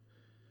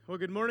Well,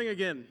 good morning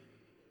again.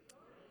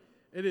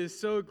 It is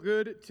so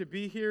good to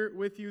be here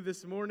with you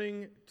this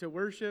morning to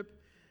worship.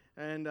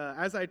 And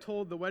as I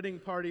told the wedding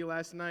party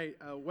last night,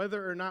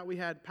 whether or not we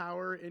had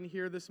power in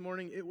here this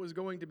morning, it was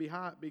going to be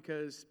hot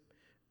because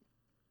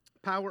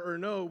power or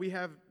no, we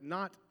have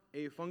not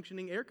a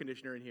functioning air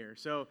conditioner in here.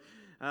 So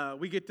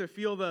we get to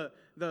feel the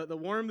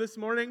warmth this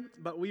morning,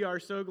 but we are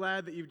so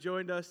glad that you've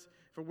joined us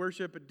for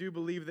worship. I do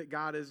believe that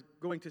God is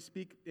going to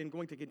speak and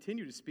going to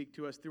continue to speak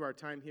to us through our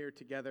time here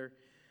together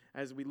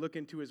as we look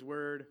into His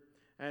Word,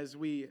 as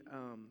we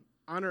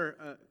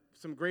honor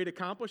some great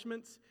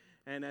accomplishments,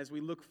 and as we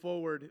look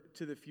forward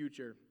to the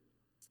future.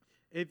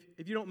 If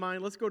you don't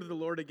mind, let's go to the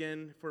Lord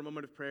again for a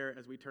moment of prayer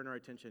as we turn our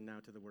attention now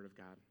to the Word of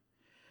God.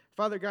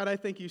 Father God, I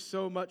thank you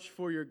so much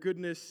for your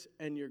goodness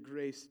and your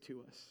grace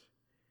to us.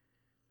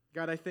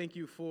 God, I thank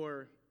you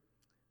for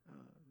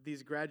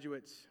these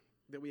graduates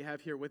that we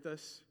have here with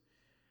us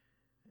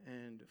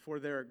and for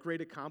their great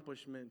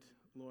accomplishment,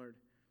 Lord,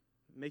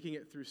 making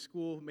it through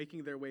school,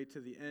 making their way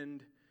to the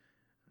end,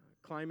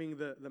 climbing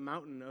the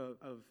mountain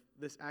of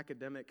this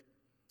academic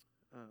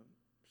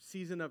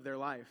season of their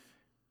life.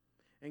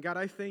 And God,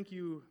 I thank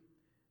you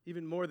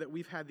even more that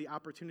we've had the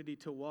opportunity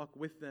to walk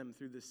with them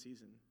through this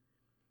season.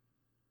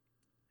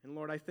 And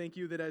Lord, I thank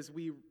you that as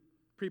we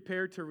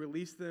prepare to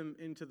release them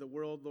into the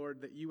world,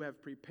 Lord, that you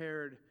have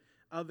prepared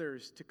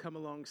others to come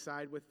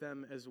alongside with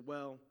them as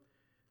well,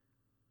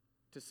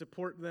 to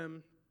support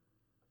them,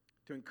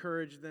 to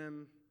encourage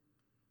them,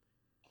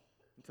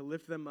 and to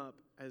lift them up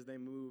as they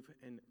move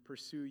and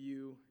pursue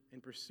you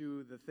and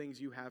pursue the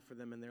things you have for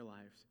them in their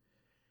lives.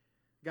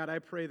 God, I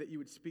pray that you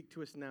would speak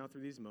to us now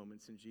through these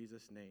moments. In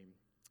Jesus' name,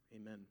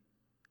 amen.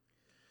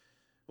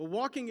 Well,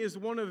 walking is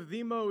one of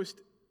the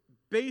most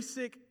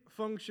basic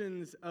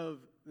functions of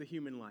the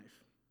human life.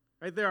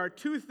 Right? There are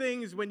two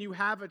things when you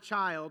have a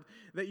child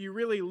that you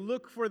really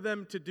look for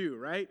them to do,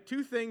 right?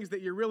 Two things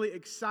that you're really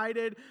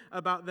excited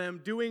about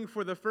them doing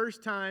for the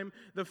first time.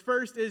 The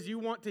first is you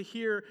want to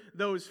hear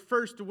those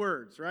first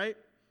words, right?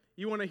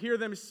 You want to hear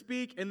them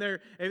speak, and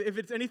if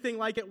it's anything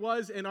like it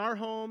was in our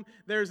home,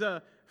 there's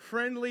a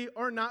friendly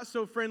or not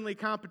so friendly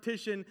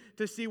competition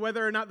to see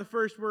whether or not the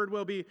first word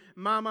will be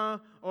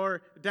mama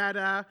or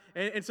dada.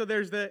 And so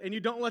and you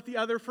don't let the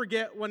other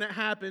forget when it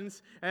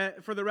happens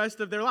for the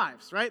rest of their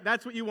lives, right?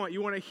 That's what you want.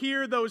 You want to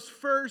hear those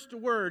first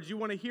words. You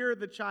want to hear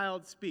the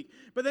child speak.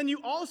 But then you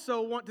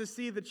also want to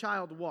see the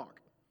child walk.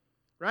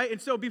 Right?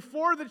 And so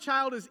before the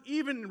child is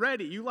even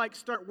ready, you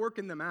start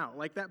working them out.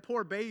 Like that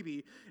poor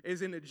baby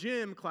is in a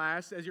gym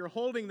class as you're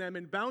holding them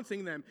and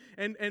bouncing them.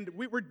 And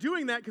we're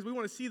doing that because we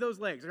want to see those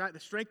legs. Right? To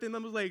strengthen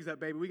those legs up,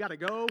 baby. We got to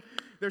go.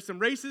 There's some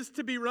races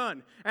to be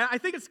run. And I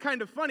think it's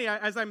kind of funny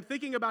as I'm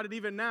thinking about it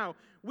even now.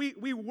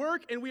 We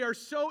work and we are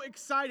so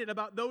excited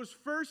about those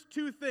first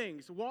two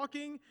things,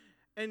 walking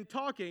and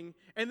talking.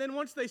 And then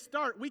once they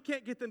start, we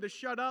can't get them to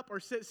shut up or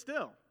sit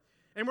still.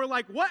 And we're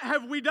like, what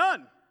have we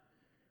done?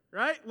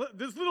 Right?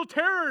 These little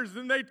terrors,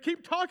 and they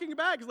keep talking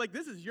back. It's like,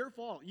 this is your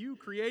fault. You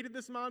created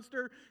this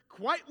monster,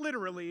 quite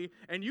literally,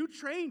 and you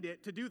trained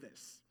it to do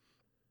this.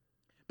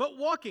 But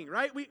walking,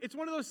 right? It's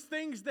one of those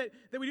things that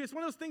we do. It's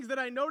one of those things that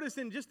I notice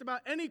in just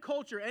about any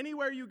culture,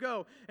 anywhere you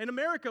go. In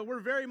America, we're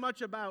very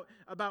much about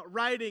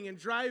riding and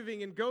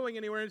driving and going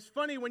anywhere. And it's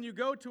funny, when you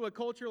go to a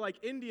culture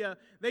like India,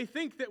 they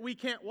think that we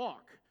can't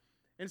walk.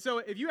 And so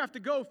if you have to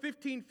go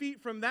 15 feet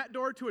from that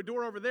door to a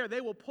door over there, they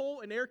will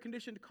pull an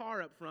air-conditioned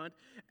car up front,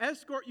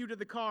 escort you to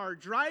the car,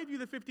 drive you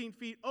the 15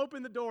 feet,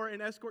 open the door,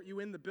 and escort you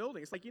in the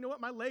building. It's like, you know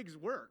what? My legs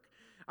work.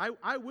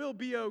 I will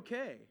be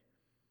okay.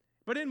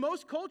 But in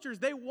most cultures,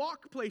 they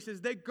walk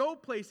places, they go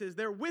places,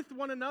 they're with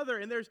one another,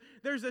 and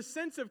there's a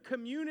sense of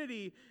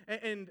community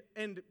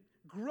and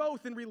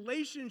growth and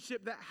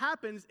relationship that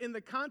happens in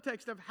the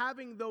context of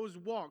having those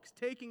walks,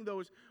 taking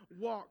those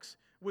walks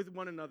with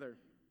one another.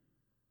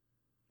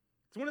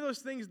 It's one of those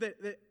things that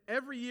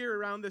every year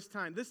around this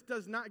time, this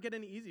does not get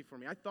any easy for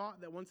me. I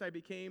thought that once I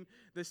became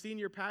the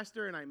senior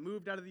pastor and I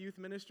moved out of the youth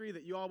ministry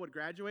that you all would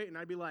graduate and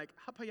I'd be like,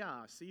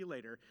 hapaya, see you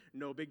later,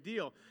 no big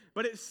deal.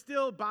 But it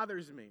still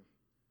bothers me.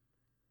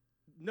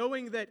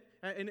 Knowing that,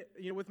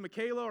 with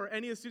Michaela or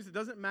any of the students, it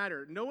doesn't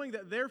matter. Knowing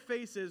that their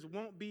faces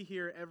won't be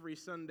here every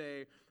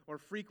Sunday or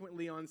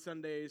frequently on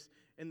Sundays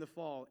in the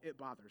fall, it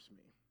bothers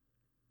me.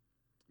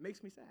 It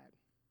makes me sad.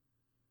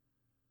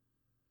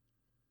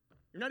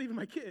 You're not even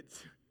my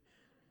kids.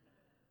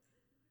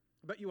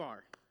 But you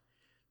are.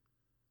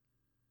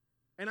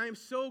 And I am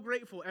so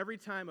grateful every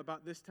time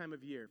about this time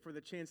of year for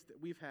the chance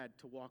that we've had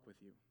to walk with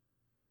you.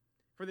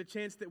 For the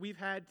chance that we've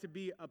had to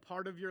be a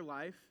part of your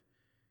life,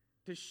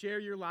 to share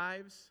your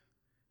lives,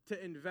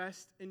 to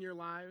invest in your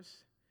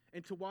lives,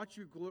 and to watch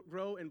you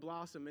grow and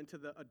blossom into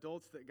the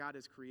adults that God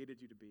has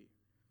created you to be.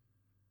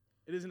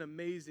 It is an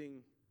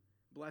amazing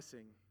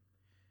blessing.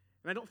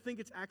 And I don't think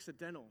it's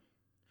accidental.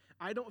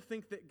 I don't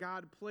think that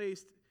God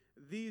placed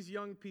these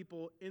young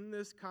people in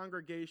this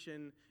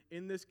congregation,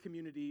 in this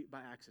community by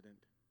accident.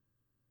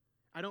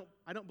 I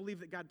don't believe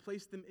that God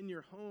placed them in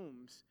your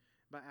homes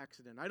by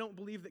accident. I don't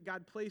believe that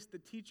God placed the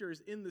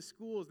teachers in the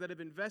schools that have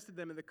invested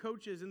them and the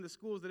coaches in the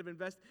schools that have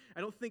invested.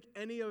 I don't think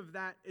any of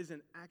that is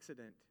an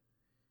accident.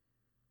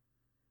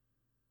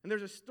 And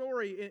there's a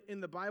story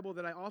in the Bible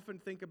that I often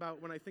think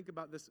about when I think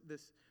about this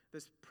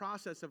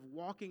process of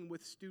walking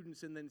with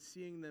students and then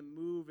seeing them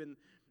move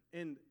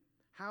and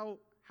how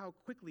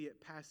quickly it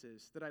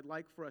passes that I'd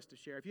like for us to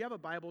share. If you have a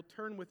Bible,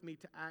 turn with me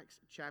to Acts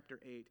chapter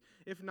 8.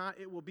 If not,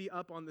 it will be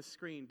up on the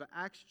screen. But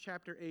Acts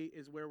chapter 8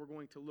 is where we're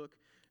going to look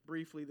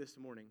briefly this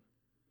morning.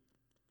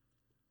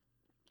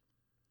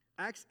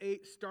 Acts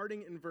 8,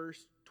 starting in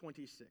verse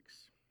 26.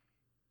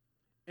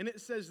 And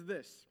it says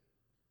this.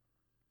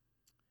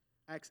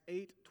 Acts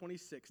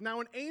 8:26.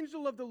 Now an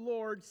angel of the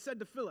Lord said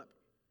to Philip,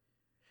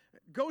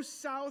 "Go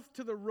south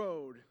to the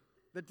road,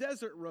 the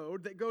desert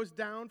road that goes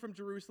down from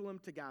Jerusalem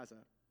to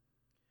Gaza."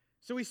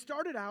 So he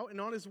started out, and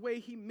on his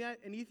way he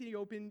met an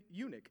Ethiopian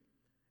eunuch,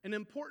 an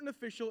important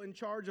official in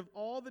charge of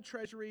all the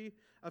treasury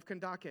of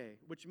Kandake,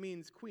 which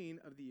means queen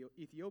of the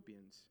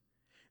Ethiopians.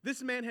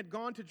 This man had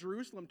gone to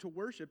Jerusalem to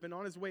worship, and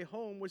on his way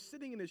home was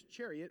sitting in his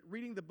chariot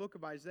reading the book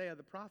of Isaiah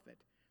the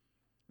prophet.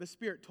 The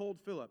Spirit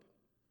told Philip,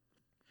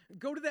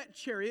 "Go to that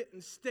chariot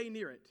and stay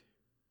near it."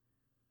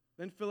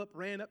 Then Philip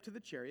ran up to the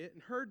chariot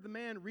and heard the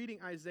man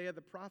reading Isaiah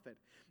the prophet.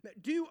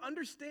 "Do you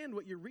understand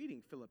what you're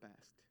reading?" Philip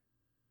asked.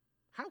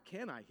 "How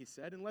can I," he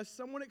said, "unless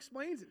someone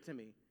explains it to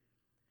me?"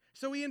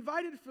 So he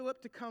invited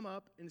Philip to come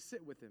up and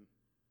sit with him.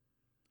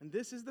 And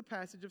this is the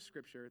passage of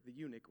Scripture the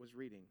eunuch was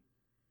reading.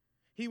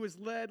 "He was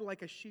led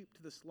like a sheep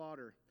to the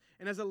slaughter,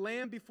 and as a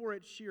lamb before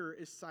its shearer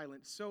is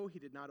silent, so he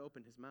did not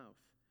open his mouth.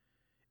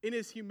 In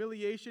his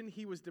humiliation,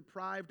 he was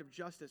deprived of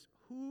justice.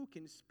 Who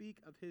can speak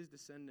of his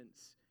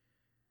descendants?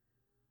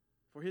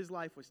 For his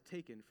life was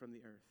taken from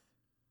the earth."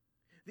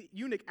 The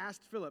eunuch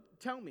asked Philip,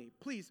 "Tell me,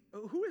 please,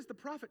 who is the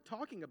prophet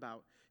talking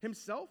about,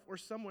 himself or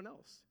someone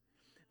else?"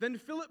 Then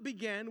Philip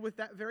began with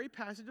that very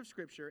passage of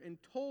Scripture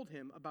and told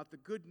him about the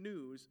good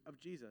news of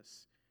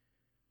Jesus.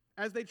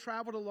 As they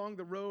traveled along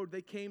the road,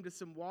 they came to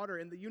some water,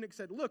 and the eunuch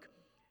said, "Look,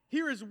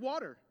 here is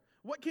water.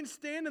 What can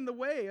stand in the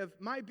way of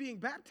my being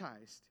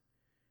baptized?"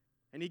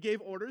 And he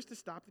gave orders to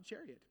stop the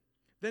chariot.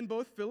 Then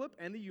both Philip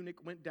and the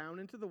eunuch went down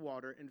into the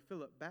water, and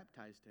Philip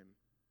baptized him.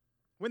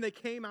 When they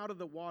came out of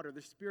the water,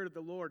 the Spirit of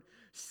the Lord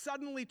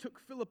suddenly took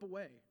Philip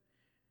away,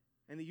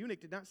 and the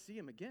eunuch did not see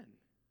him again,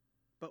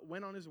 but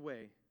went on his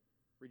way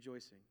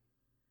rejoicing.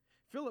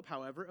 Philip,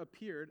 however,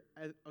 appeared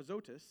at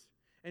Azotus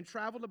and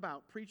traveled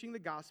about preaching the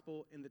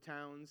gospel in the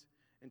towns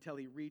until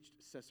he reached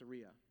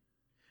Caesarea.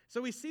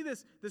 So we see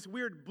this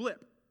weird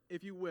blip,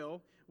 if you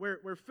will,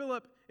 where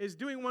Philip is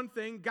doing one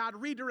thing, God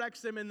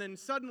redirects him, and then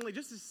suddenly,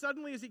 just as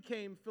suddenly as he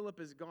came, Philip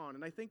is gone.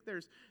 And I think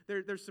there's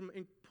some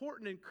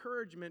important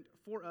encouragement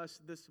for us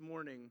this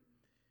morning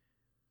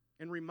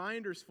and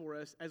reminders for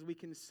us as we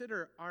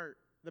consider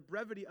the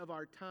brevity of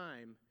our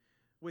time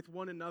with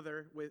one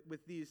another,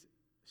 with these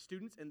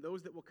students and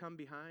those that will come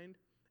behind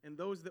and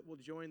those that will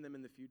join them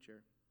in the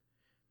future.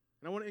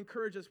 And I want to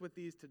encourage us with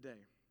these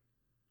today.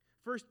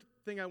 First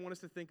thing I want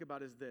us to think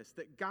about is this,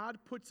 that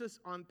God puts us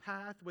on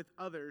path with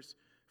others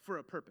for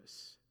a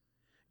purpose.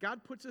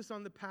 God puts us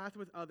on the path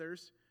with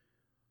others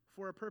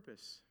for a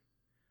purpose.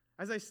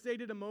 As I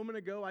stated a moment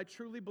ago, I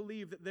truly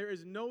believe that there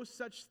is no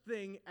such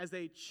thing as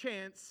a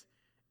chance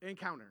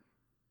encounter.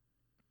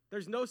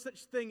 There's no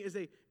such thing as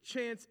a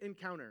chance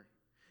encounter.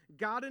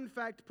 God, in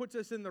fact, puts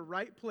us in the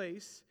right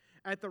place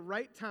at the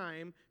right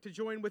time to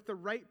join with the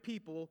right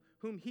people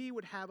whom He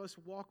would have us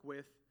walk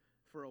with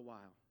for a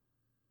while.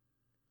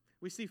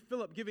 We see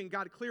Philip giving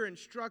God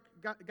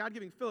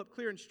giving Philip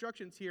clear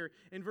instructions here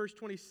in verse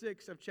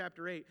 26 of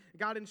chapter 8.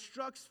 God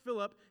instructs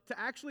Philip to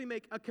actually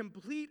make a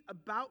complete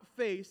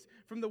about-face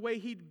from the way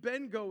he'd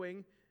been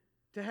going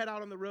to head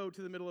out on the road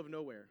to the middle of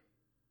nowhere.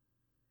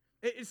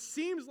 It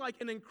seems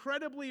like an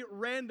incredibly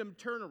random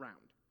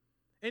turnaround.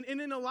 And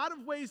in a lot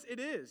of ways it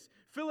is.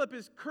 Philip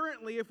is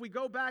currently, if we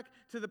go back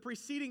to the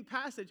preceding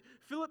passage,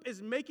 Philip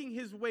is making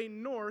his way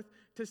north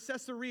to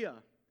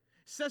Caesarea.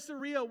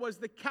 Caesarea was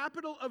the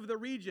capital of the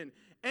region.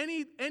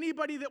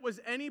 Anybody that was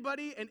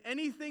anybody and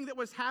anything that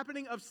was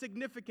happening of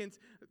significance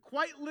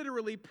quite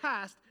literally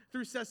passed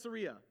through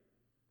Caesarea.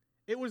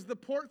 It was the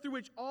port through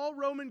which all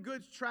Roman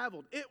goods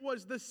traveled. It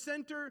was the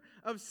center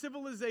of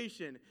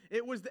civilization.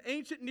 It was the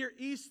ancient Near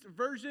East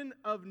version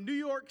of New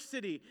York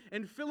City.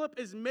 And Philip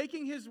is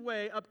making his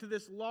way up to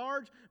this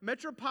large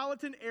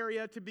metropolitan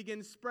area to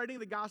begin spreading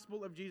the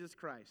gospel of Jesus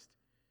Christ.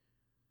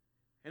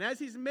 And as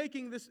he's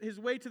making his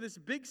way to this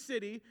big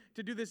city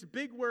to do this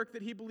big work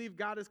that he believed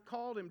God has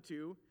called him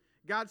to,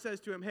 God says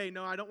to him, "Hey,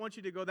 no, I don't want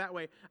you to go that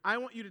way. I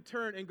want you to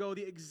turn and go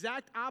the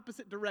exact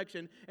opposite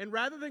direction. And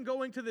rather than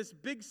going to this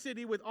big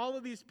city with all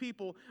of these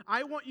people,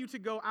 I want you to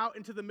go out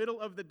into the middle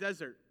of the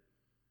desert.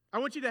 I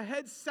want you to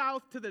head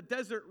south to the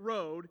desert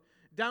road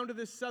down to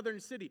this southern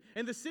city."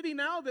 And the city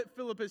now that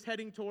Philip is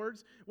heading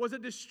towards was a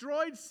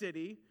destroyed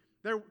city.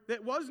 There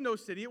was no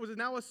city. It was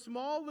now a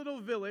small little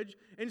village.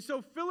 And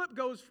so Philip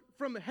goes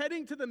from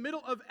heading to the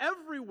middle of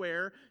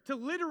everywhere to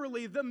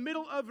literally the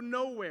middle of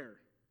nowhere.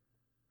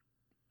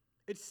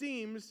 It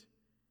seems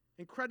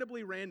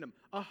Incredibly random.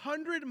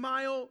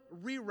 100-mile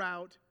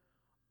reroute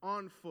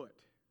on foot.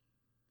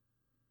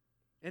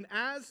 And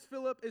as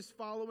Philip is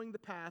following the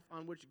path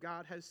on which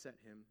God has set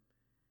him,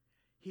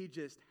 he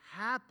just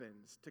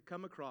happens to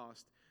come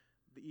across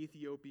the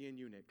Ethiopian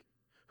eunuch,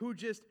 who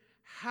just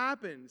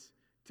happens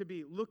to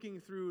be looking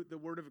through the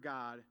Word of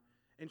God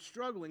and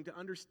struggling to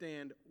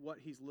understand what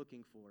he's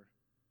looking for.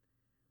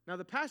 Now,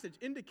 the passage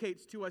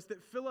indicates to us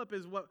that Philip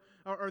is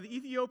or the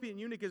Ethiopian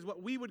eunuch is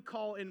what we would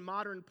call in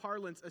modern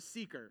parlance a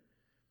seeker.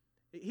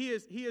 He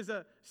is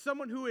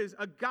someone who is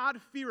a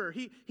God-fearer.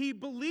 He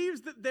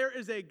believes that there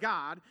is a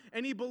God,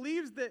 and he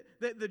believes that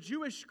the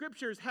Jewish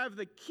scriptures have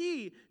the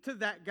key to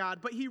that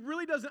God, but he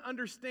really doesn't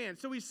understand.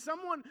 So he's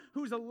someone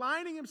who's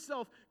aligning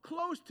himself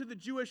close to the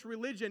Jewish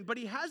religion, but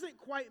he hasn't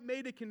quite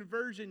made a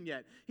conversion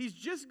yet. He's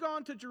just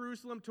gone to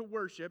Jerusalem to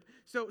worship.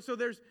 So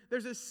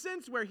there's a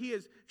sense where he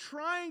is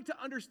trying to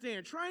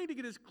understand, trying to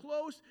get as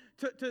close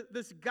to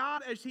this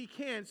God as he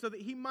can so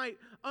that he might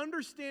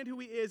understand who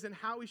he is and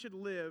how he should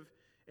live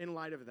in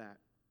light of that.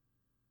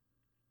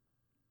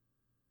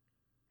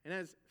 And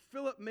as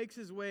Philip makes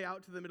his way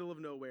out to the middle of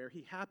nowhere,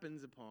 he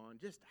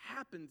just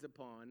happens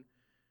upon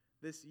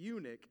this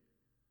eunuch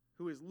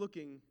who is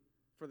looking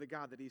for the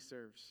God that he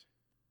serves.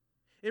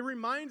 It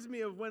reminds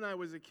me of when I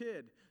was a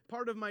kid.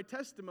 Part of my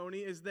testimony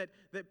is that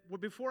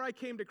before I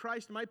came to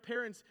Christ, my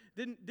parents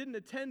didn't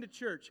attend a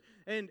church.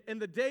 And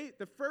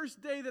the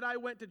first day that I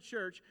went to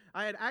church,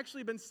 I had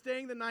actually been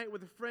staying the night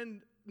with a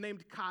friend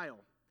named Kyle.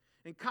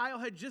 And Kyle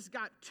had just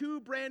got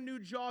 2 brand new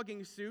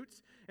jogging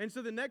suits. And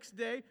so the next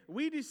day,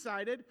 we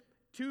decided,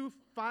 2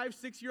 5,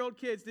 6-year-old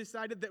kids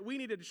decided that we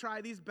needed to try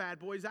these bad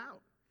boys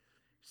out.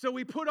 So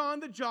we put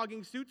on the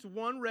jogging suits,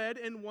 one red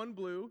and one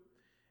blue,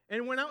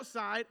 and went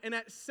outside, and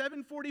at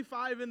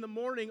 7:45 in the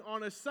morning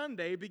on a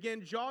Sunday,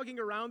 began jogging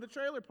around the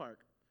trailer park.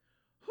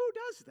 Who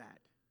does that?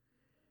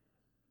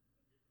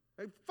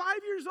 5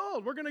 years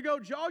old, we're going to go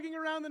jogging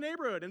around the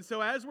neighborhood. And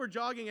so as we're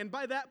jogging, and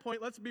by that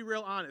point, let's be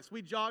real honest,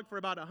 we jogged for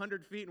about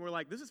 100 feet, and we're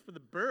like, this is for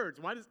the birds.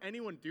 Why does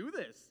anyone do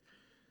this?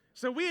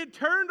 So we had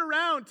turned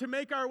around to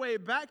make our way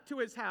back to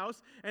his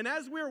house, and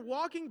as we were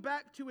walking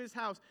back to his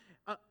house,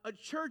 a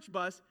church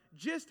bus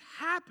just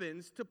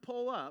happens to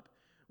pull up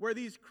where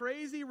these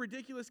crazy,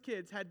 ridiculous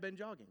kids had been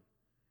jogging.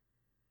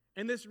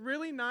 And this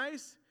really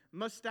nice,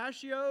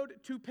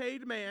 mustachioed,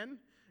 toupeed man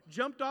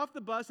jumped off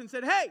the bus and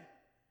said, "Hey,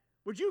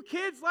 would you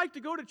kids like to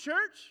go to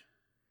church?"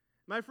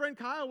 My friend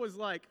Kyle was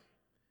like,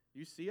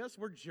 "You see us?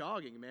 We're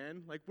jogging,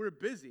 man. Like, we're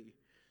busy."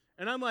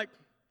 And I'm like,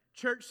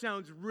 church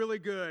sounds really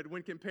good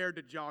when compared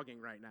to jogging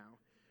right now.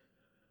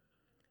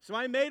 So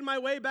I made my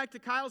way back to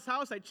Kyle's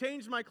house. I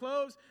changed my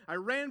clothes. I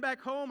ran back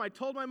home. I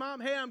told my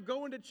mom, "Hey, I'm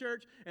going to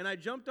church." And I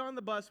jumped on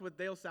the bus with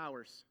Dale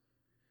Sowers.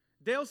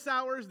 Dale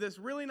Sowers, this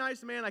really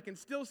nice man. I can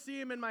still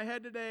see him in my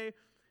head today.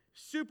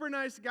 Super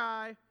nice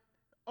guy.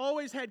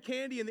 Always had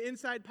candy in the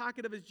inside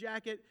pocket of his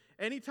jacket.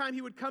 Anytime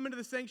he would come into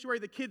the sanctuary,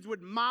 the kids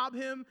would mob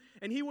him,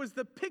 and he was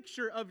the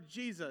picture of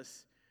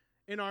Jesus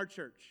in our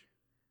church.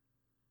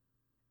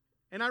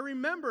 And I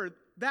remember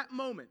that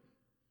moment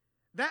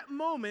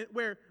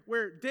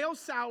where Dale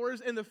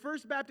Sowers and the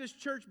First Baptist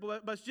Church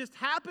bus just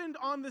happened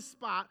on the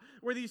spot,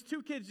 where these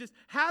 2 kids just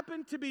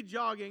happened to be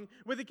jogging,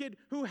 with a kid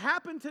who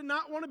happened to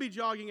not want to be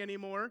jogging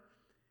anymore,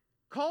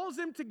 calls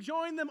him to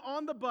join them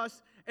on the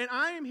bus, and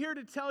I am here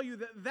to tell you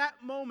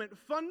that moment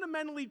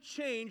fundamentally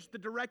changed the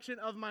direction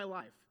of my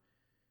life.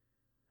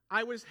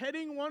 I was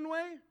heading one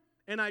way,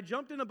 and I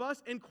jumped in a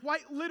bus and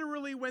quite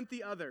literally went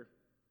the other.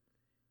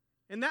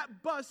 And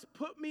that bus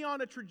put me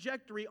on a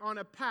trajectory, on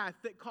a path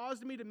that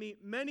caused me to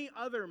meet many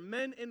other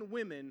men and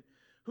women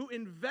who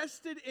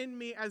invested in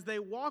me as they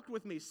walked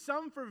with me,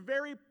 some for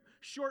very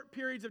short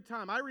periods of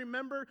time. I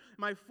remember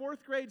my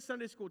 4th grade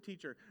Sunday school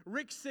teacher,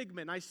 Rick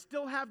Sigmund. I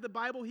still have the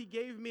Bible he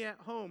gave me at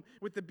home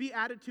with the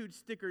Beatitude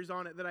stickers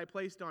on it that I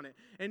placed on it.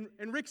 And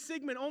Rick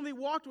Sigmund only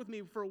walked with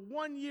me for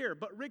 1 year,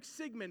 but Rick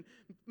Sigmund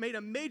made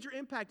a major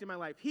impact in my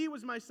life. He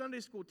was my Sunday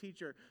school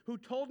teacher who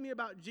told me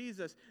about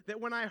Jesus, that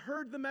when I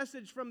heard the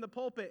message from the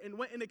pulpit and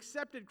went and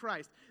accepted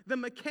Christ, the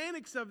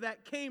mechanics of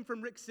that came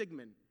from Rick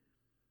Sigmund.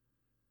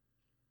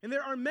 And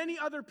there are many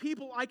other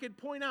people I could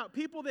point out,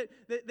 people that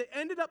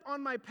ended up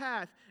on my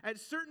path at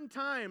certain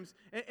times,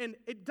 and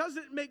it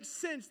doesn't make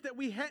sense that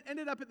we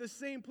ended up at the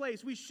same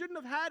place. We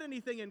shouldn't have had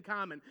anything in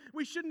common.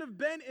 We shouldn't have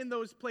been in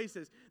those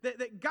places.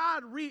 That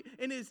God,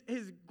 in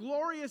His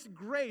glorious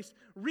grace,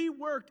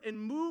 reworked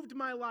and moved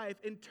my life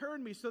and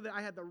turned me so that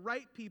I had the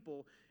right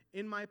people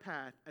in my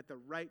path at the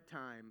right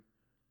time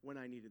when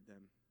I needed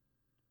them.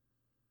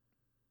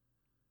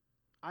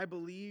 I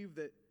believe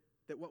that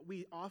what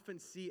we often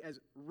see as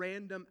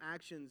random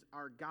actions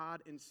are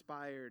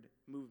God-inspired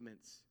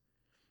movements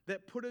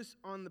that put us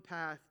on the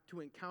path to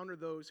encounter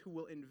those who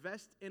will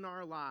invest in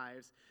our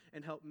lives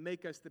and help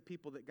make us the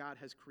people that God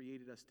has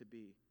created us to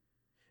be.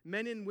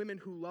 Men and women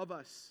who love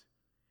us,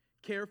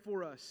 care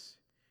for us,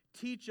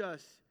 teach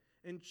us,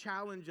 and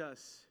challenge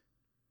us,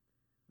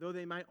 though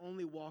they might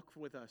only walk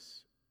with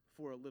us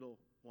for a little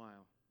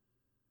while.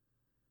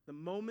 The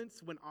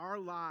moments when our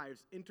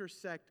lives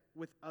intersect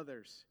with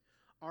others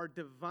are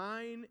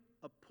divine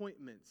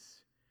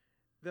appointments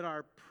that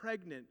are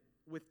pregnant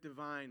with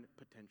divine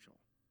potential.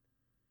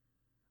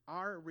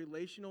 Our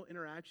relational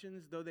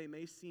interactions, though they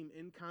may seem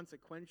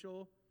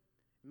inconsequential,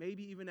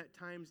 maybe even at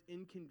times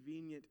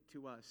inconvenient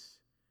to us,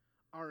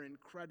 are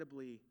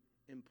incredibly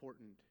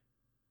important.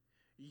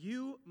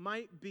 You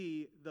might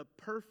be the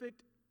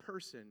perfect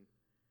person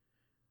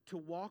to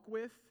walk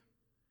with,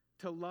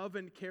 to love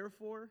and care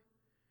for,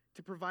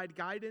 to provide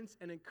guidance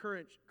and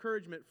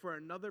encouragement for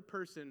another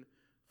person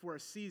for a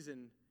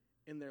season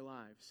in their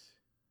lives.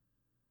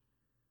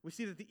 We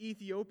see that the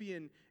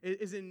Ethiopian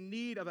is in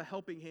need of a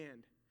helping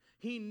hand.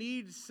 He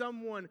needs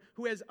someone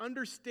who has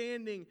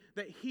understanding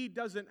that he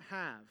doesn't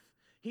have.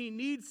 He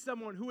needs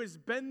someone who has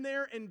been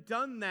there and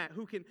done that,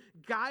 who can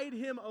guide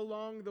him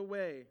along the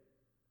way.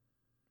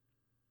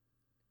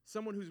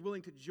 Someone who's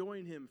willing to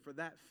join him for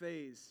that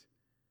phase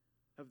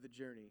of the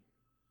journey.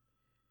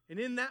 And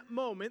in that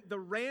moment, the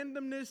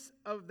randomness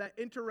of that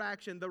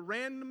interaction, the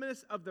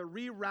randomness of the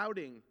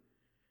rerouting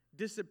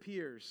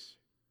disappears.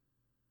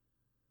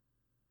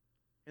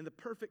 And the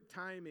perfect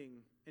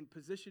timing and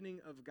positioning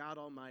of God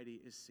Almighty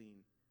is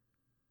seen.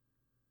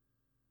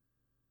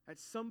 At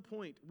some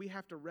point, we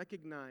have to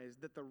recognize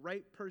that the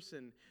right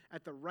person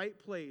at the right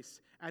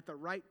place at the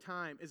right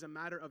time is a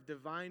matter of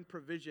divine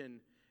provision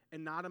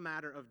and not a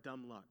matter of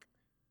dumb luck.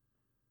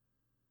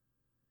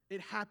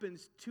 It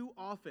happens too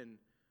often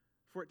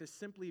for it to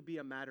simply be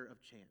a matter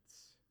of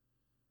chance.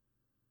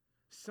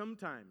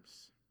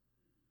 Sometimes,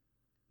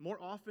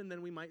 more often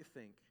than we might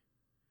think,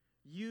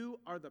 you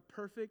are the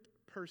perfect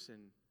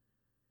person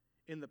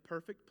in the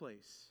perfect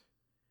place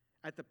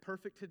at the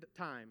perfect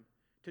time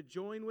to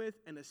join with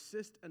and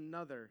assist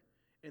another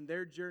in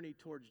their journey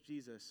towards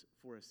Jesus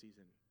for a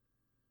season.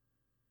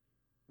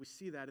 We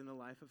see that in the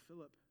life of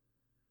Philip.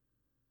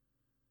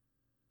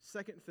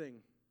 Second thing,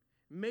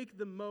 make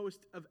the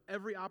most of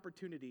every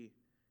opportunity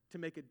to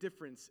make a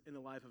difference in the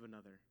life of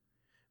another.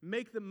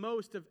 Make the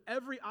most of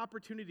every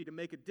opportunity to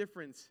make a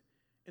difference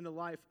in the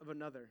life of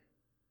another.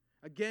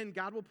 Again,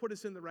 God will put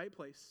us in the right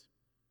place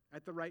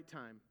at the right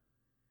time.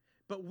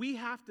 But we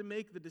have to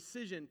make the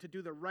decision to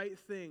do the right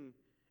thing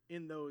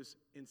in those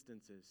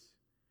instances.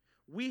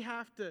 We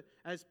have to,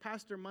 as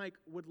Pastor Mike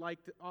would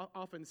like to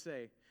often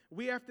say,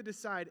 we have to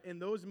decide in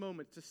those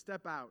moments to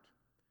step out,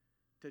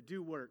 to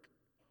do work,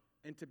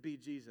 and to be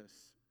Jesus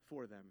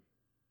for them.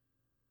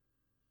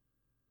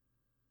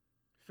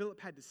 Philip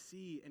had to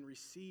see and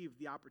receive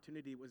the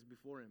opportunity that was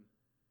before him.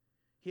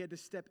 He had to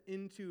step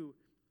into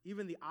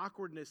even the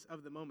awkwardness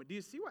of the moment. Do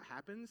you see what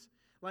happens?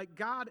 Like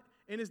God,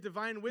 in his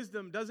divine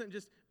wisdom, doesn't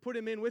just put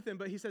him in with him,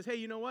 but he says, hey,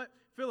 you know what?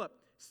 Philip,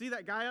 see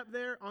that guy up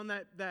there on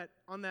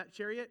that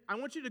chariot? I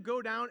want you to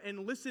go down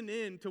and listen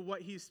in to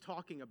what he's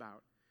talking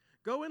about.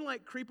 Go in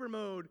like creeper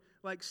mode,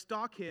 like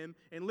stalk him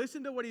and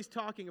listen to what he's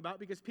talking about,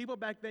 because people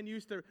back then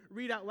used to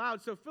read out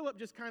loud. So Philip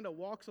just kind of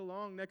walks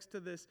along next to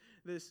this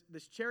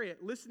chariot,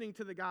 listening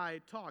to the guy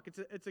talk.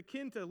 It's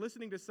akin to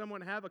listening to someone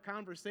have a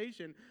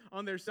conversation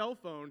on their cell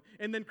phone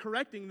and then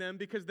correcting them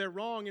because they're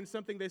wrong in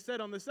something they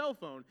said on the cell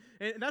phone.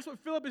 And that's what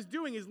Philip is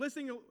doing. He's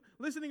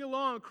listening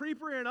along,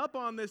 creepering up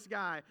on this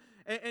guy.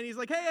 And he's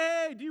like,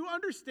 hey, do you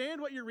understand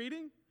what you're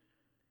reading?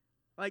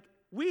 Like,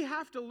 we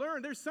have to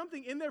learn. There's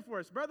something in there for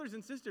us. Brothers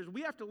and sisters,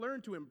 we have to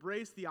learn to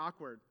embrace the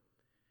awkward.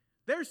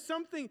 There's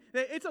something,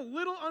 it's a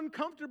little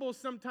uncomfortable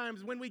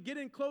sometimes when we get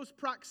in close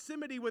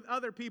proximity with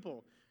other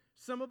people.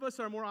 Some of us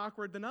are more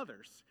awkward than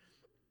others.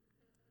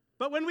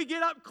 But when we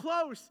get up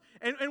close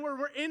and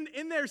we're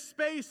in their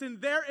space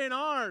and they're in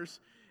ours,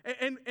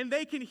 and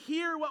they can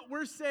hear what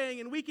we're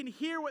saying, and we can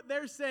hear what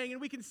they're saying, and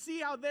we can see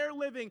how they're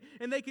living,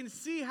 and they can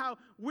see how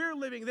we're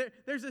living.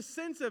 There's a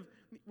sense of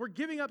we're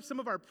giving up some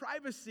of our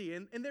privacy,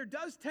 and there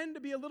does tend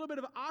to be a little bit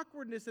of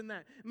awkwardness in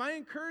that. My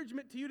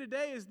encouragement to you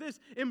today is this: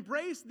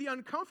 embrace the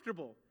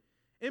uncomfortable,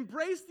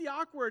 embrace the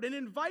awkward, and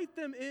invite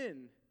them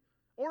in,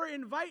 or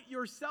invite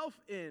yourself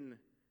in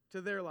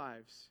to their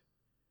lives.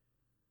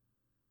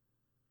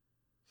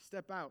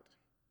 Step out,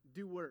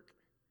 do work,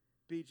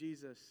 be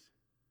Jesus.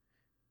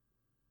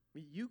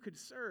 You could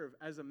serve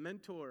as a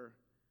mentor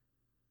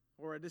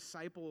or a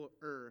discipler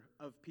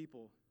of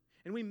people.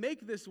 And we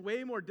make this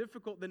way more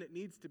difficult than it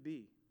needs to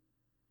be.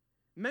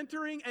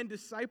 Mentoring and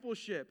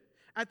discipleship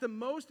at the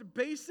most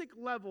basic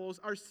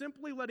levels are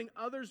simply letting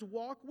others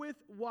walk with,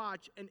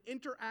 watch, and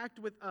interact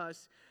with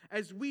us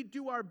as we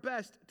do our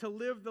best to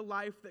live the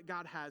life that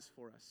God has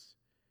for us.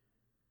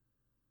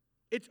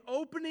 It's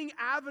opening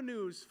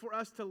avenues for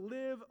us to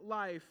live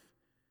life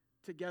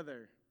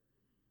together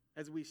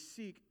as we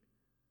seek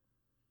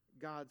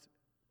God's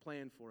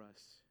plan for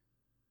us.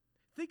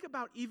 Think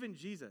about even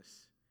Jesus.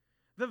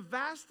 The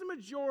vast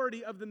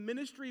majority of the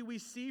ministry we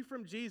see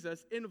from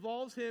Jesus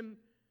involves him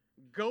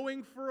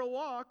going for a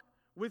walk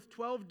with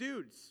 12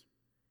 dudes.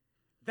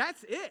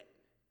 That's it.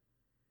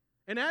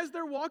 And as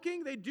they're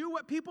walking, they do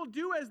what people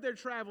do as they're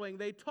traveling.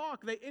 They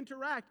talk, they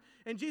interact,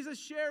 and Jesus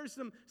shares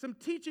some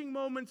teaching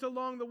moments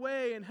along the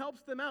way and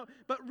helps them out.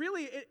 But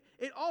really,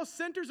 it all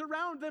centers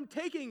around them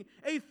taking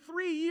a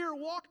 3-year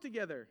walk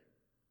together.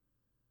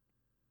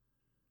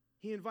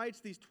 He invites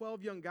these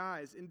 12 young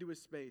guys into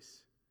his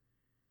space.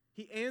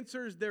 He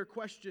answers their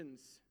questions.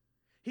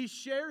 He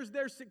shares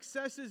their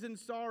successes and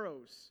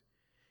sorrows.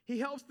 He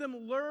helps them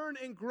learn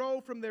and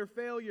grow from their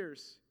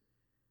failures.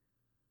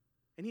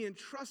 And he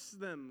entrusts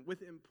them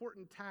with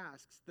important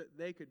tasks that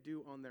they could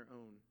do on their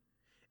own.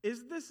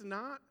 Is this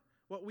not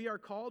what we are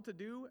called to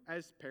do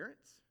as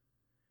parents?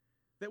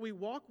 That we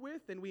walk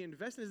with and we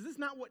invest in? Is this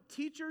not what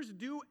teachers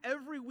do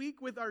every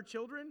week with our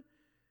children?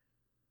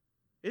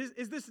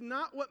 Is this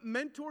not what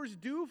mentors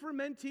do for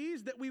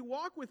mentees? That we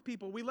walk with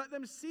people, we let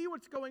them see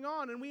what's going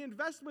on, and we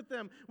invest with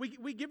them.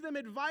 We give them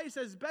advice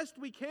as best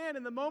we can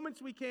in the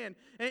moments we can.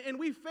 And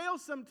we fail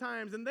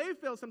sometimes, and they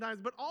fail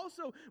sometimes, but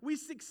also we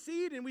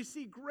succeed and we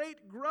see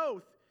great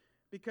growth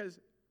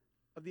because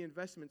of the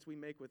investments we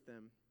make with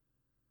them.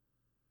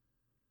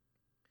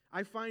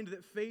 I find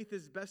that faith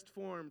is best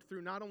formed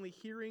through not only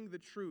hearing the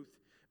truth,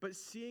 but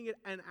seeing it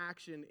in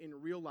action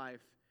in real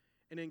life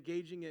and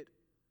engaging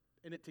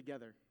in it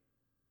together.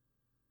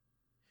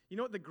 You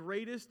know what the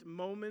greatest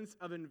moments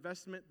of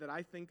investment that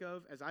I think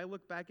of as I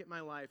look back at my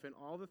life and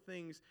all the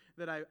things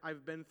that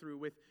I've been through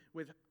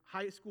with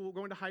high school,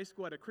 going to high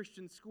school at a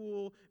Christian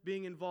school,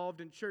 being involved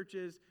in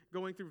churches,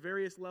 going through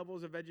various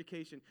levels of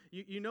education.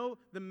 You know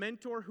the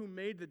mentor who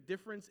made the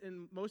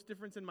most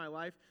difference in my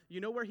life,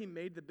 you know where he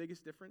made the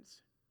biggest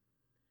difference?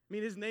 I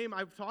mean, his name,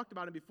 I've talked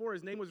about him before.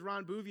 His name was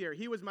Ron Bouvier.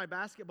 He was my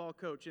basketball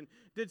coach and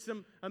did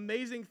some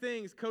amazing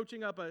things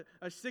coaching up a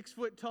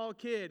 6-foot-tall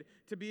kid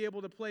to be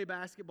able to play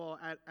basketball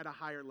at a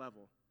higher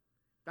level.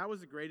 That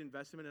was a great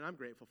investment, and I'm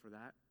grateful for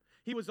that.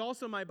 He was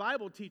also my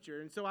Bible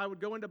teacher, and so I would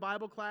go into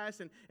Bible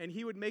class, and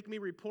he would make me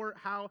report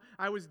how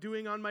I was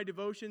doing on my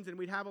devotions, and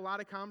we'd have a lot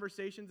of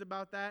conversations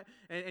about that,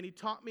 and he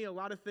taught me a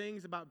lot of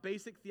things about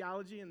basic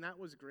theology, and that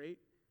was great.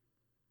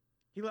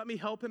 He let me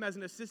help him as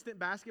an assistant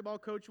basketball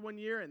coach one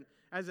year and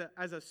as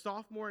a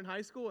sophomore in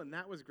high school, and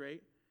that was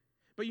great.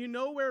 But you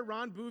know where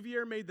Ron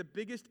Bouvier made the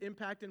biggest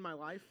impact in my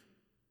life?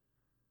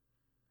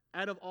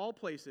 Out of all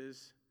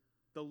places,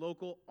 the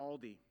local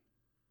Aldi.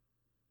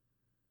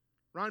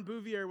 Ron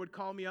Bouvier would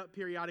call me up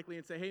periodically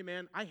and say, hey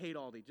man, I hate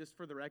Aldi, just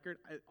for the record.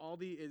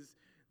 Aldi is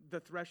the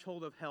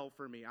threshold of hell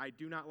for me. I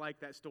do not like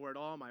that store at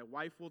all. My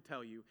wife will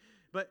tell you.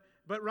 But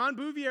Ron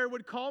Bouvier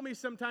would call me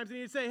sometimes and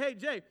he'd say, hey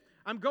Jay,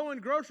 I'm going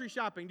grocery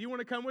shopping. Do you want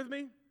to come with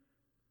me?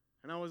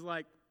 And I was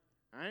like,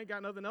 I ain't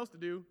got nothing else to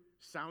do.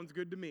 Sounds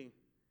good to me.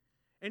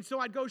 And so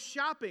I'd go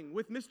shopping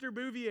with Mr.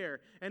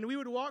 Bouvier, and we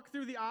would walk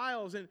through the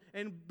aisles,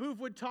 and Bouv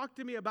would talk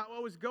to me about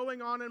what was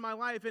going on in my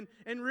life,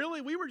 and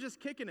really, we were just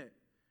kicking it.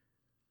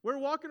 We're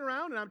walking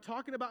around, and I'm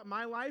talking about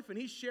my life, and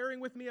he's sharing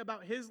with me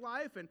about his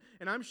life, and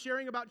I'm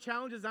sharing about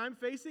challenges I'm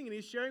facing, and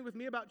he's sharing with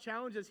me about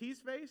challenges he's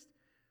faced.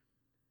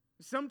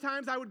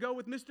 Sometimes I would go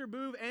with Mr.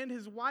 Bouv and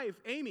his wife,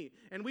 Amy,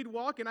 and we'd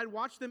walk and I'd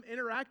watch them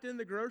interact in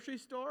the grocery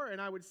store,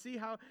 and I would see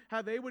how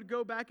they would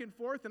go back and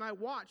forth, and I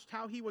watched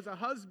how he was a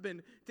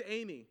husband to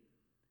Amy.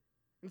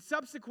 And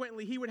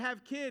subsequently, he would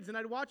have kids, and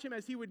I'd watch him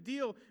as he would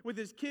deal with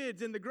his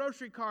kids in the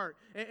grocery cart,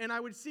 and I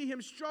would see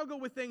him struggle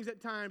with things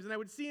at times, and I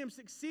would see him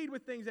succeed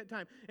with things at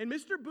times. And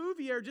Mr.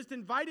 Bouvier just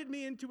invited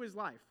me into his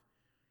life.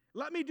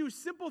 Let me do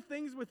simple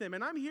things with him.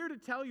 And I'm here to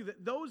tell you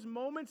that those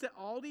moments at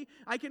Aldi,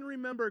 I can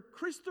remember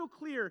crystal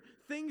clear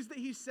things that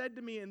he said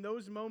to me in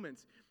those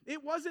moments.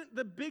 It wasn't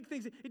the big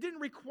things. It didn't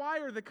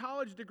require the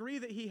college degree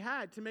that he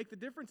had to make the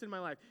difference in my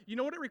life. You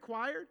know what it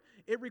required?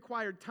 It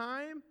required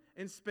time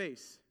and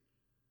space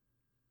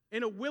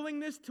and a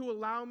willingness to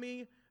allow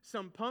me,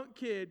 some punk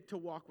kid, to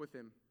walk with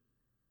him.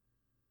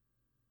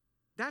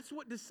 That's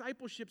what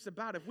discipleship's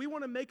about. If we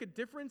want to make a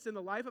difference in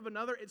the life of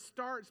another, it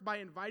starts by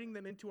inviting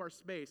them into our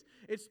space.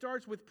 It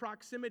starts with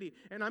proximity.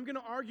 And I'm going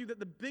to argue that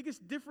the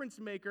biggest difference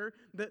maker,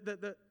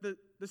 the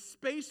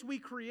space we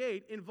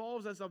create,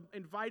 involves us of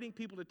inviting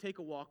people to take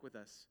a walk with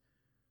us,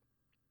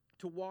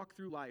 to walk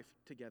through life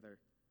together.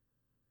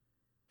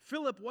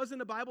 Philip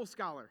wasn't a Bible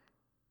scholar,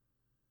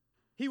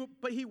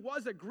 but he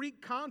was a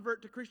Greek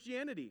convert to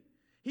Christianity.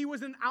 He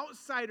was an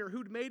outsider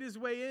who'd made his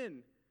way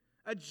in.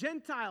 A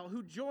Gentile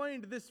who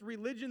joined this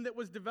religion that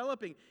was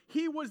developing.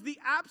 He was the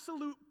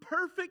absolute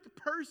perfect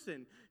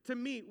person to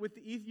meet with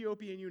the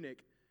Ethiopian eunuch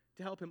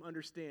to help him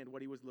understand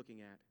what he was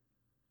looking at.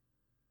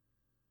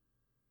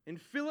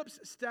 And Philip's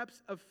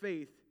steps of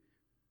faith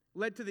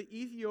led to the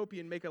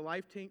Ethiopian make a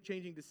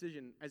life-changing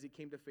decision as he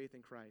came to faith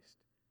in Christ.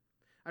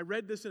 I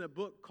read this in a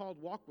book called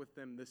Walk With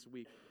Them this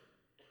week.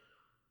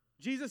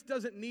 Jesus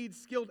doesn't need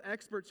skilled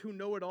experts who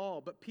know it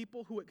all, but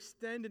people who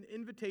extend an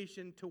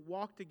invitation to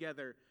walk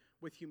together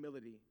with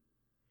humility.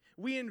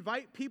 We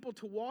invite people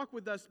to walk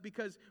with us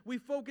because we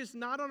focus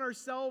not on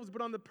ourselves,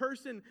 but on the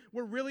person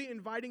we're really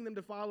inviting them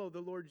to follow, the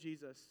Lord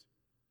Jesus.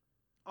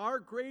 Our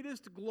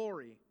greatest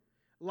glory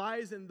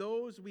lies in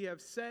those we have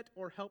set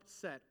or helped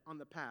set on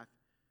the path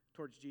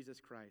towards Jesus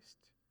Christ.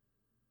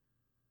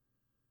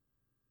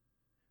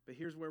 But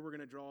here's where we're going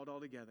to draw it all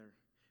together.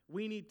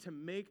 We need to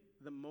make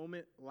the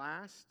moment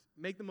last,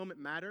 make the moment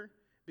matter,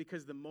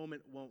 because the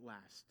moment won't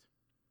last.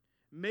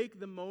 Make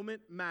the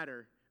moment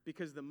matter,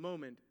 because the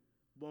moment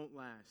won't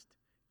last.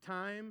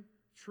 Time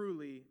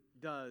truly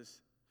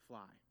does fly.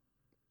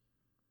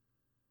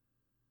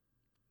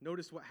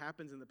 Notice what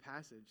happens in the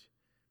passage.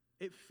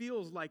 It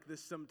feels like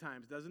this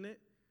sometimes, doesn't it?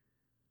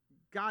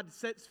 God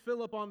sets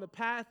Philip on the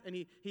path, and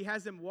he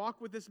has him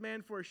walk with this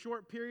man for a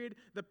short period.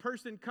 The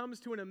person comes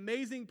to an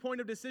amazing point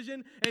of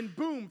decision, and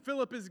boom,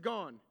 Philip is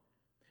gone.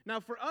 Now,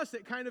 for us,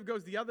 it kind of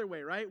goes the other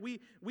way, right? We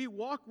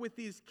walk with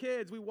these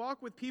kids. We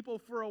walk with people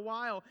for a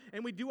while,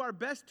 and we do our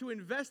best to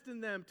invest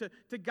in them,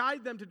 to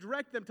guide them, to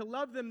direct them, to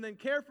love them, then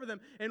care for them.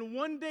 And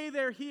one day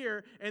they're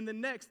here, and the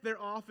next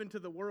they're off into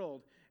the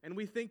world. And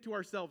we think to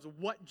ourselves,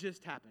 what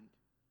just happened?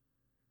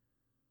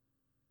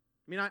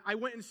 I mean, I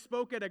went and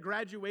spoke at a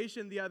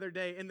graduation the other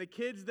day, and the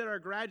kids that are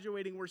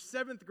graduating were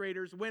 7th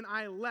graders when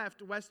I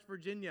left West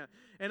Virginia.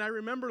 And I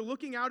remember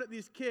looking out at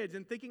these kids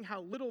and thinking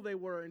how little they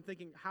were and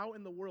thinking, how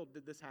in the world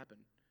did this happen?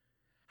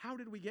 How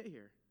did we get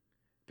here?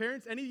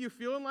 Parents, any of you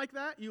feeling like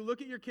that? You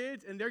look at your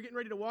kids, and they're getting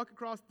ready to walk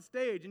across the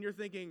stage, and you're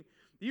thinking,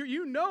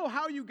 you know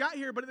how you got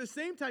here, but at the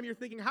same time, you're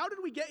thinking, how did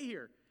we get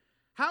here?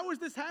 How is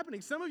this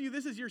happening? Some of you,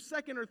 this is your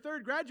 2nd or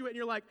 3rd graduate, and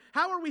you're like,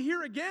 how are we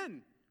here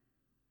again?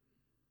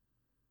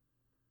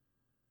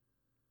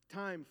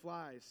 Time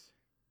flies.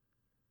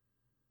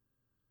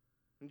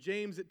 In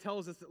James, it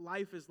tells us that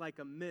life is like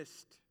a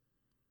mist.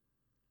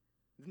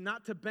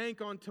 Not to bank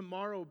on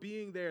tomorrow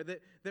being there,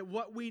 that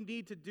what we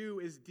need to do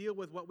is deal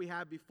with what we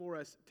have before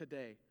us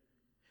today.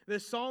 The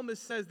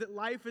psalmist says that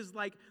life is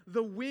like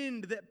the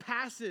wind that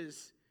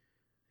passes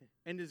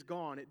and is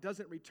gone. It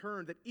doesn't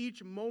return, that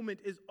each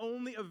moment is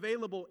only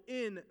available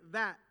in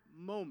that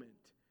moment.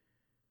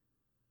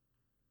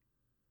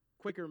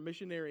 Quaker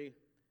missionary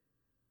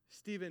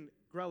Stephen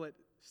Grellett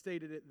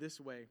stated it this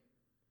way: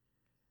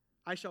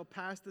 I shall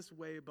pass this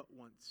way but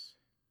once.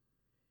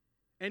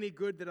 Any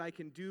good that I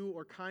can do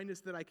or kindness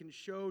that I can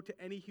show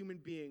to any human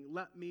being,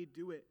 let me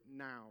do it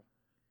now.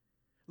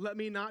 Let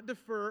me not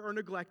defer or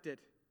neglect it,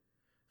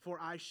 for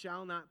I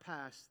shall not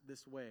pass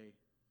this way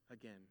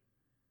again.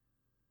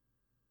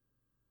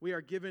 We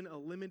are given a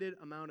limited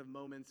amount of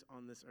moments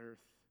on this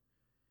earth,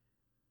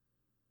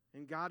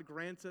 and God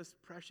grants us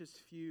precious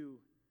few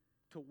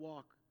to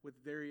walk with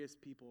various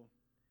people,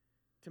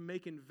 to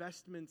make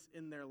investments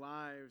in their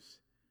lives,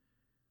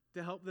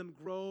 to help them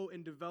grow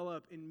and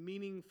develop in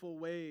meaningful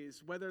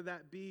ways, whether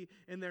that be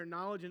in their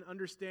knowledge and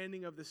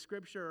understanding of the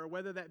Scripture, or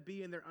whether that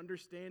be in their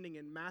understanding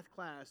in math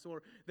class,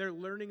 or their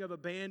learning of a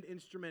band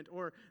instrument,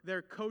 or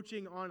their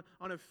coaching on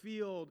a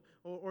field,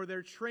 or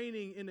their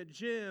training in a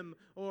gym,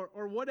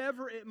 or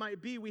whatever it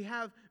might be. We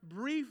have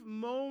brief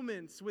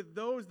moments with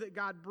those that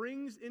God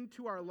brings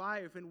into our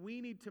life, and we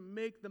need to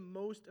make the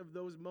most of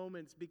those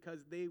moments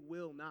because they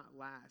will not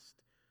last.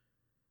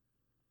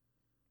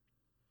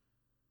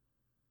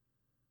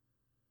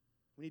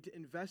 We need to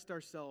invest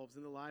ourselves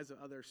in the lives of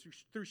others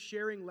through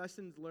sharing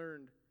lessons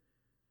learned,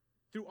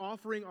 through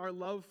offering our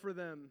love for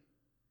them,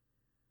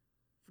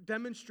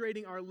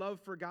 demonstrating our love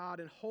for God,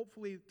 and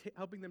hopefully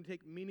helping them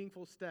take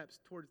meaningful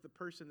steps towards the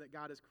person that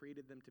God has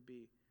created them to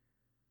be.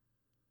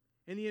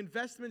 And the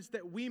investments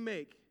that we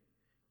make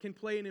can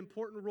play an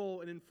important role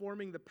in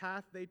informing the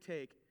path they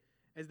take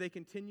as they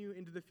continue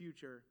into the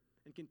future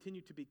and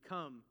continue to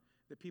become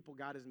the people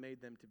God has made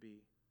them to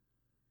be.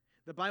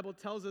 The Bible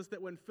tells us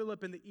that when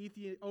Philip and the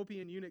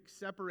Ethiopian eunuch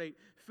separate,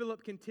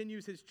 Philip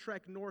continues his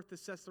trek north to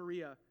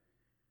Caesarea,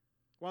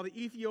 while the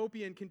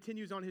Ethiopian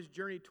continues on his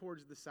journey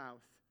towards the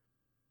south.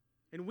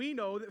 And we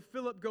know that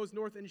Philip goes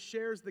north and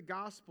shares the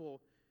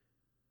gospel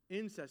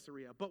in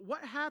Caesarea. But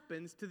what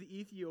happens to the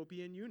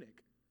Ethiopian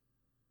eunuch?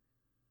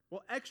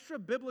 Well, extra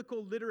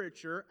biblical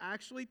literature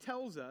actually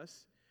tells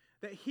us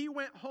that he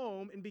went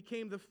home and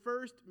became the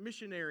first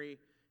missionary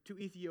to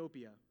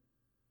Ethiopia.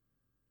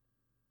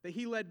 That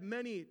he led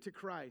many to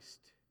Christ,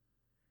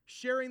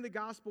 sharing the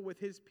gospel with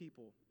his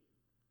people.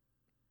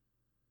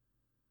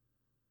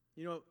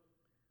 You know,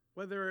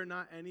 whether or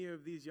not any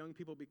of these young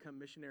people become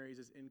missionaries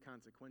is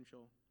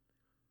inconsequential.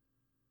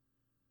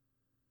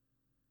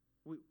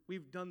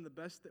 We've done the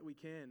best that we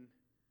can,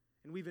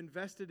 and we've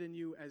invested in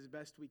you as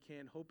best we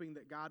can, hoping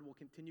that God will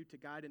continue to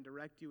guide and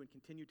direct you and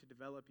continue to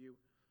develop you.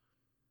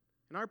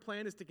 And our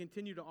plan is to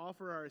continue to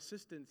offer our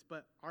assistance,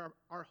 but our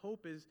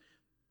hope is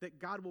that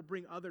God will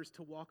bring others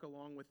to walk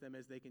along with them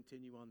as they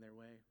continue on their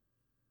way,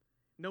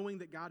 knowing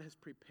that God has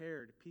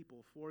prepared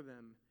people for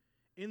them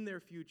in their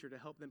future to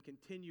help them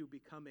continue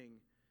becoming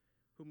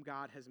whom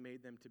God has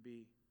made them to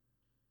be.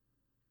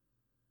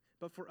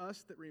 But for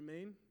us that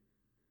remain,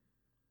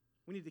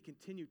 we need to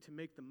continue to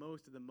make the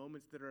most of the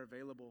moments that are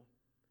available,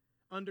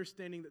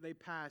 understanding that they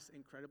pass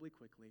incredibly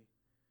quickly,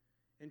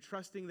 and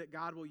trusting that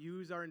God will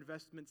use our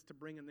investments to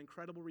bring an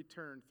incredible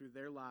return through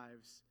their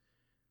lives.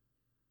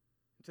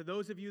 To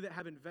those of you that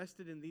have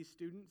invested in these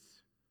students,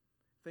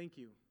 thank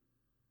you.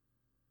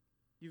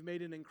 You've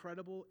made an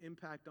incredible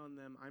impact on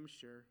them, I'm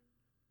sure.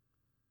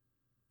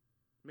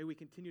 May we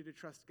continue to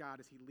trust God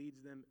as He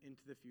leads them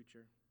into the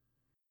future.